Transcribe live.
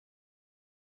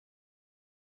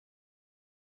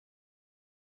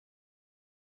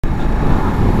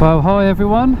Well, hi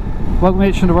everyone, welcome to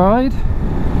Itching to Ride.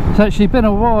 It's actually been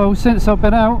a while since I've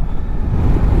been out.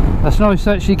 That's nice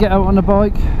to actually get out on the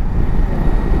bike.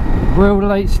 Real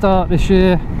late start this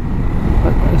year.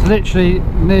 It's literally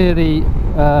nearly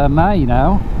May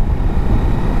now,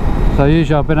 so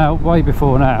usually I've been out way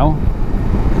before now,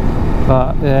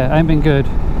 but yeah, ain't been good.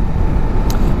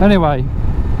 Anyway, so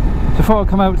I thought I'd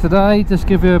come out today, just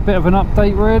give you a bit of an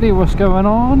update really, what's going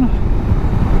on.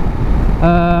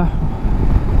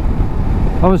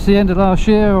 Obviously, end of last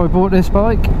year I bought this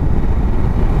bike,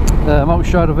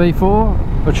 Multistrada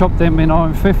V4. I chopped in my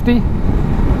 950,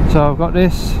 so I've got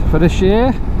this for this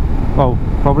year, well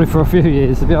probably for a few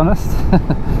years to be honest.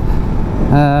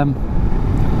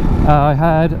 I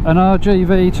had an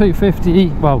RGV 250,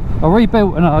 well I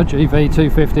rebuilt an RGV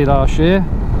 250 last year.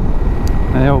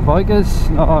 The old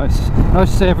bikers, nice to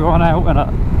see everyone out, and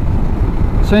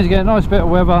as soon as you get a nice bit of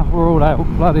weather we're all out,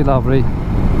 bloody lovely.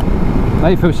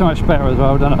 Made it feel so much better as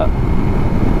well, doesn't it?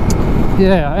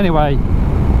 Yeah, anyway,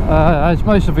 as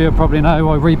most of you probably know,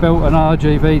 I rebuilt an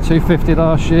RGV 250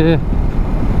 last year,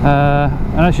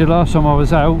 and actually last time I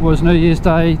was out was New Year's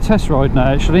Day test riding it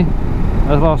actually. That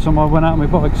was the last time I went out on my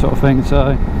bike sort of thing,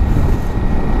 so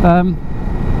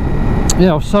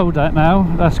yeah, I've sold that now,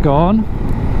 that's gone.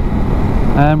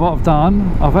 And what I've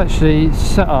done, I've actually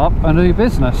set up a new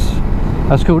business.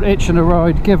 That's called Itching to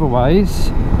Ride Giveaways.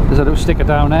 There's a little sticker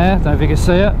down there, don't know if you can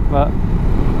see it, but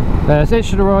there's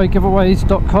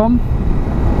itchingtoridegiveaways.com.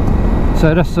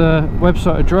 so that's the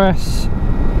website address.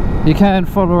 You can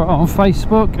follow it on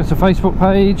Facebook, it's a Facebook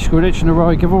page called Itching to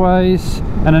Ride Giveaways,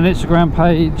 and an Instagram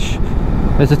page.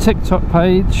 There's a TikTok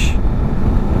page,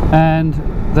 and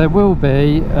there will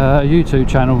be a YouTube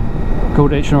channel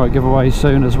called Itching to Ride Giveaways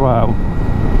soon as well,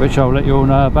 which I'll let you all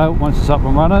know about once it's up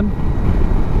and running.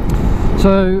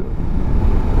 So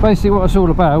basically what it's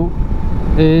all about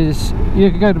is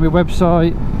you can go to my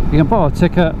website, you can buy a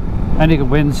ticket, and you can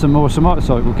win some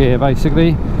motorcycle gear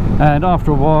basically, and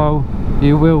after a while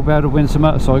you will be able to win some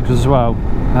motorcycles as well,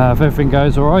 if everything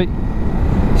goes alright.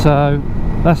 So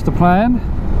that's the plan.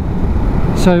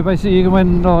 So basically you can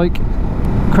win like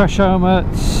crash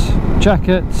helmets,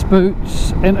 jackets,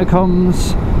 boots,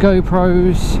 intercoms,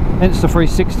 GoPros,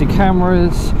 Insta360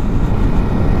 cameras.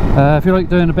 If you like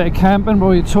doing a bit of camping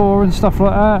while you tour and stuff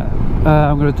like that,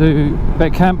 I'm going to do a bit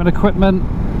of camping equipment,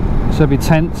 so there'll be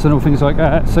tents and all things like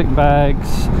that, sleeping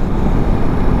bags.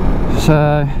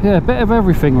 So yeah, a bit of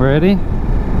everything really.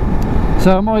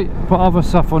 So I might put other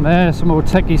stuff on there, some more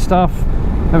techie stuff.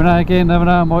 Every now and again, never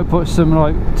know, I might put some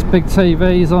like big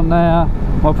TVs on there,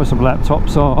 might put some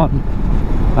laptops on.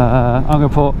 I'm going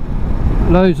to put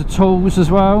loads of tools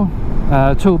as well,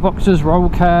 toolboxes, roll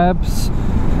cabs.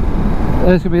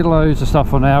 There's going to be loads of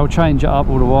stuff on there. I'll change it up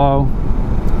all the while,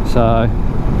 so a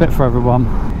bit for everyone.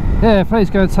 Yeah, please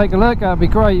go and take a look. That'd be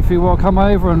great if you want to come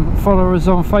over and follow us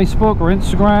on Facebook or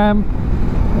Instagram,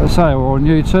 let's say, or on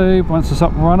YouTube once it's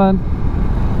up and running.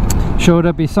 Sure,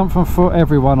 there'll be something for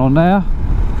everyone on there,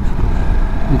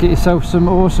 and get yourself some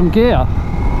awesome gear.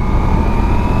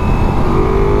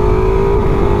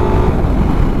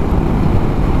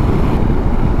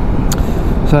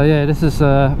 So yeah, this is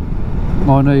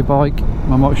my new bike,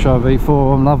 my Multistrada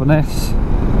V4. I'm loving this.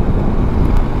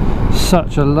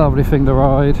 Such a lovely thing to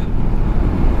ride.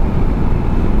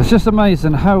 It's just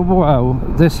amazing how well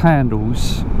this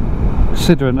handles,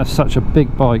 considering it's such a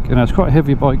big bike, and it's quite a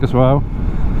heavy bike as well,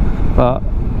 but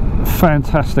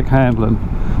fantastic handling.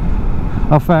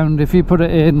 I found if you put it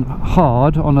in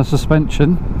hard on a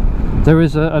suspension, there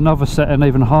is another setting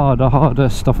even harder,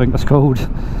 hardest I think that's called,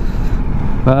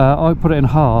 but I put it in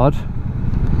hard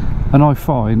and I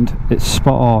find it's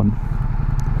spot on.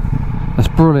 It's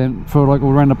brilliant for like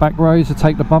all around the back roads to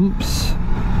take the bumps,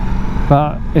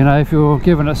 but you know, if you're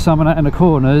giving it some of that in the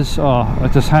corners, oh,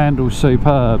 it just handles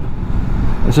superb.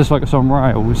 It's just like it's on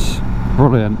rails,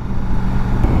 brilliant.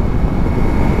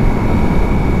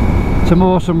 Some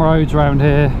awesome roads around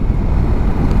here,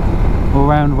 all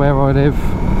around where I live.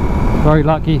 Very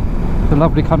lucky, the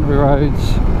lovely country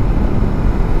roads.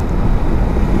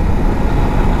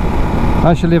 I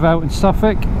actually live out in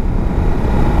Suffolk,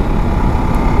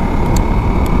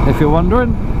 if you're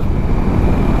wondering.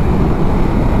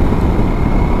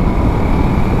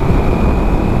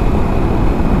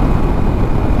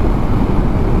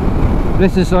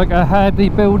 This is like a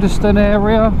Hadley Bilderston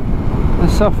area in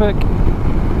Suffolk,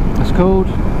 it's called.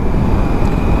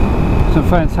 Some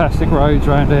fantastic roads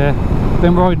around here.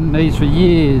 Been riding these for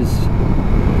years.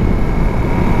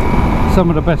 Some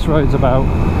of the best roads about,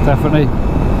 definitely.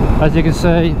 As you can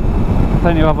see,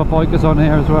 plenty of other bikers on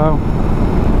here as well.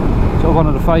 Sort of one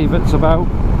of the favourites about.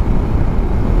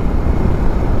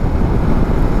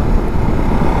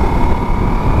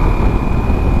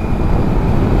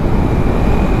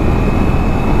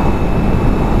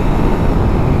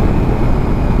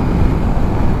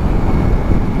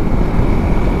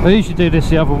 I usually do this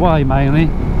the other way mainly,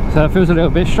 so it feels a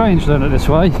little bit strange doing it this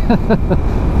way.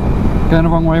 Going the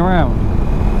wrong way around.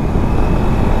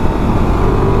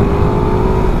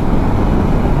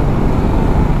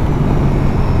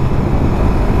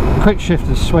 Quick shift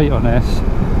is sweet on this,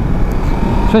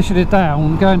 especially the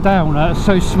down. Going down it's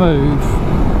so smooth.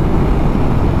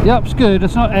 The up's good,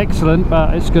 it's not excellent,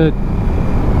 but it's good.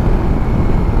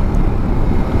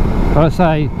 But I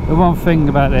say, the one thing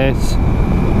about this,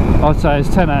 I'd say it's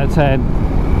 10 out of 10,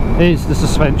 is the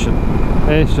suspension.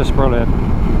 It's just brilliant.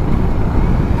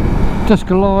 Just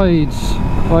glides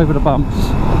over the bumps,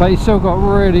 but you've still got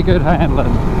really good handling.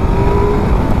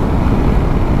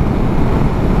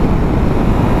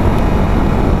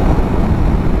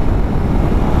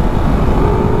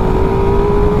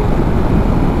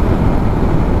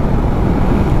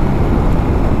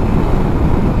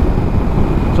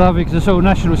 It's lovely because it's all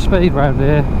national speed around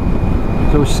here.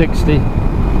 It's all 60.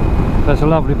 So it's a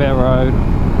lovely bit of road.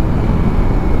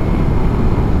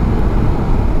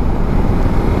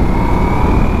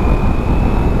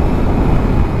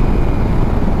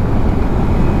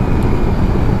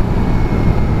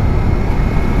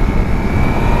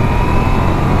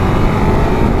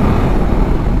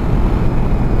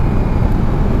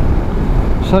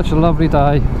 Such a lovely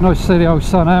day. Nice to see the old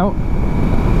sun out.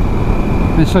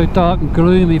 It's so dark and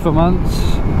gloomy for months.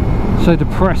 So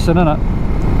depressing, isn't it,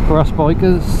 for us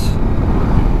bikers?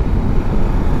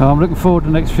 I'm looking forward to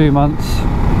the next few months,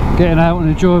 getting out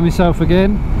and enjoying myself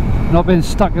again, not being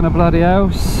stuck in a bloody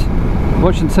house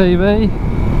watching TV.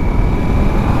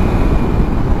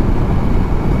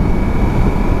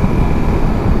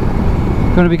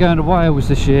 Going to be going to Wales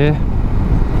this year,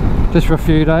 just for a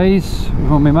few days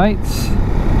with all my mates,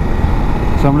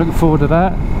 so I'm looking forward to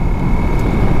that.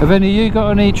 Have any of you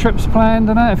got any trips planned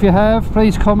and that? If you have,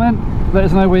 please comment, let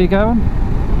us know where you're going.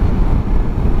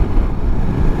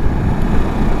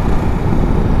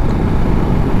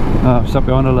 Oh, stuck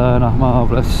behind a learner,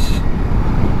 marvellous.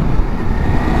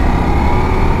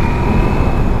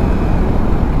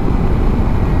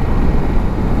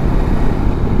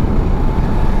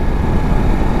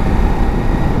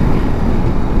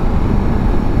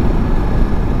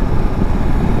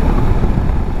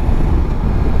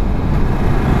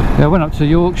 Yeah, I went up to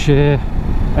Yorkshire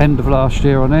end of last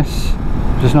year on this,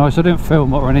 which is nice. I didn't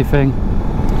film it or anything,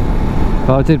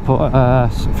 but I did put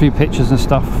a few pictures and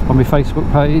stuff on my Facebook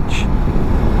page.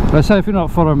 Let's say if you're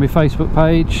not following my Facebook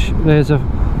page, there's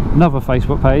another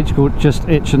Facebook page called Just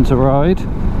Itching to Ride,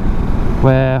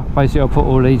 where basically I'll put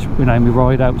all these, you know, my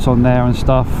ride outs on there and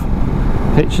stuff,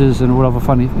 pictures and all other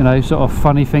funny, you know, sort of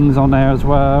funny things on there as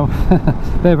well.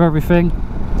 Bit of everything.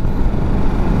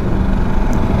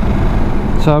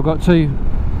 So I've got two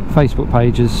Facebook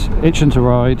pages, Itching to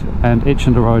Ride and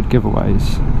Itching to Ride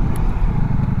giveaways.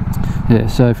 Yeah,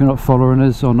 so if you're not following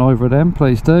us on either of them,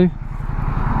 please do.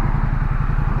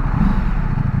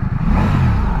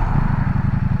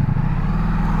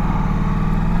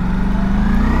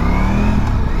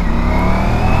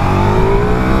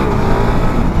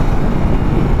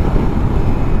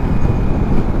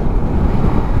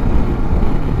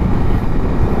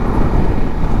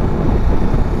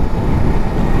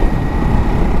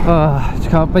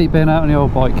 You can't beat being out on the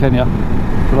old bike, can you?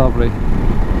 Lovely.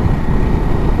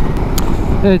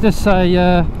 Yeah, just say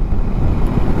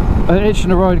Itching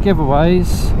to Ride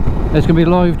giveaways. There's going to be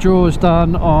live draws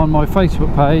done on my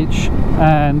Facebook page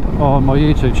and on my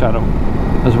YouTube channel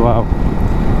as well.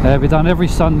 They'll be done every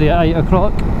Sunday at 8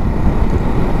 o'clock.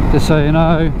 Just so you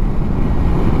know,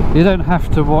 you don't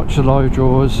have to watch the live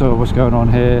draws or what's going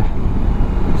on here.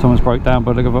 Someone's broke down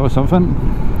by the look of it or something.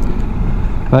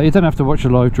 But you don't have to watch the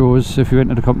live draws if you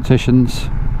enter the competitions,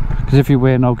 because if you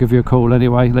win I'll give you a call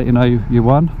anyway, let you know you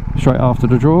won straight after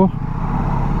the draw.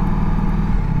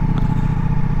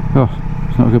 Oh,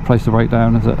 it's not a good place to break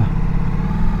down, is it?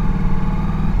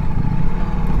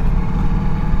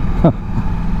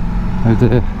 Oh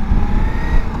dear.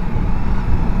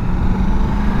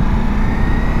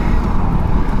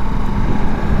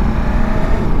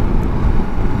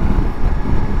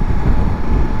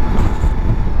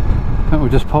 We'll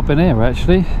just pop in here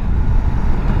actually.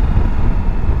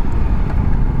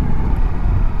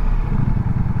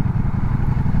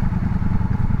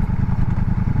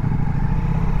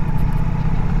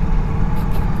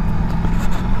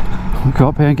 We'll go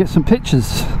up here and get some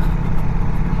pictures.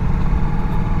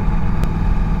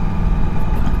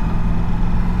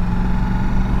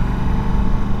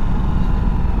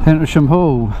 Hentersham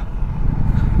Hall.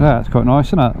 Yeah, it's quite nice,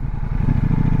 isn't it?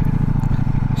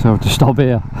 So I'll just stop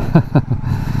here.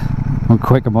 I'm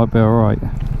quick, I might be alright.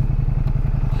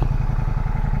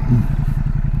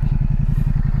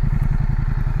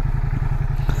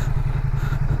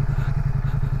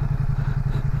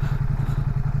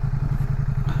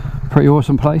 Pretty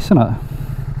awesome place, isn't it?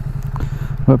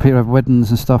 Where people have weddings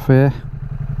and stuff here.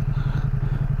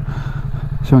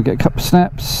 So I'll get a couple of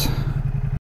snaps.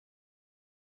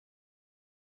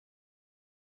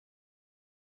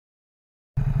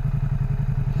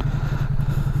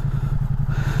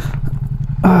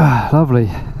 Ah, lovely.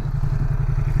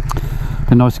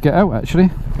 Been nice to get out actually.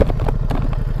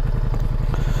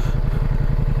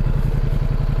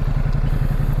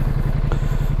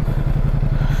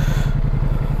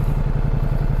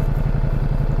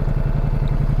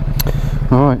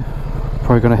 Alright,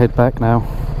 probably going to head back now.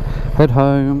 Head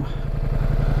home.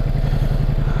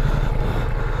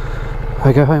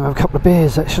 I go home, have a couple of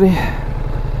beers actually.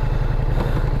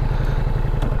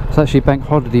 It's actually bank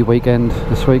holiday weekend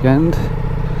this weekend.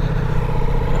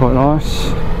 Quite nice.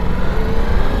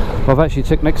 I've actually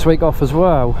took next week off as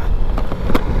well.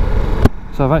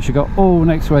 So I've actually got all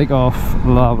next week off.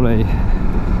 Lovely.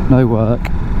 No work.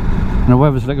 And the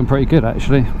weather's looking pretty good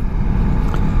actually.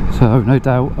 So no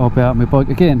doubt I'll be out on my bike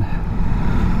again,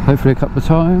 hopefully a couple of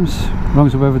times, as long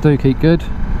as the weather do keep good.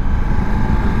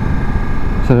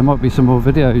 So there might be some more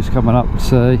videos coming up,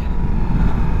 so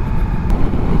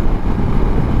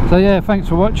yeah, thanks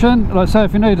for watching. Like I say,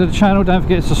 if you're new to the channel, don't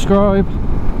forget to subscribe,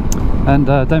 and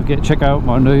don't forget to check out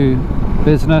my new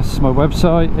business, my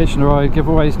website,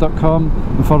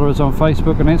 itchandtheridegiveaways.com, and follow us on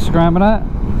Facebook and Instagram and that.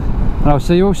 And I'll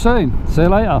see you all soon. See you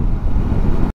later.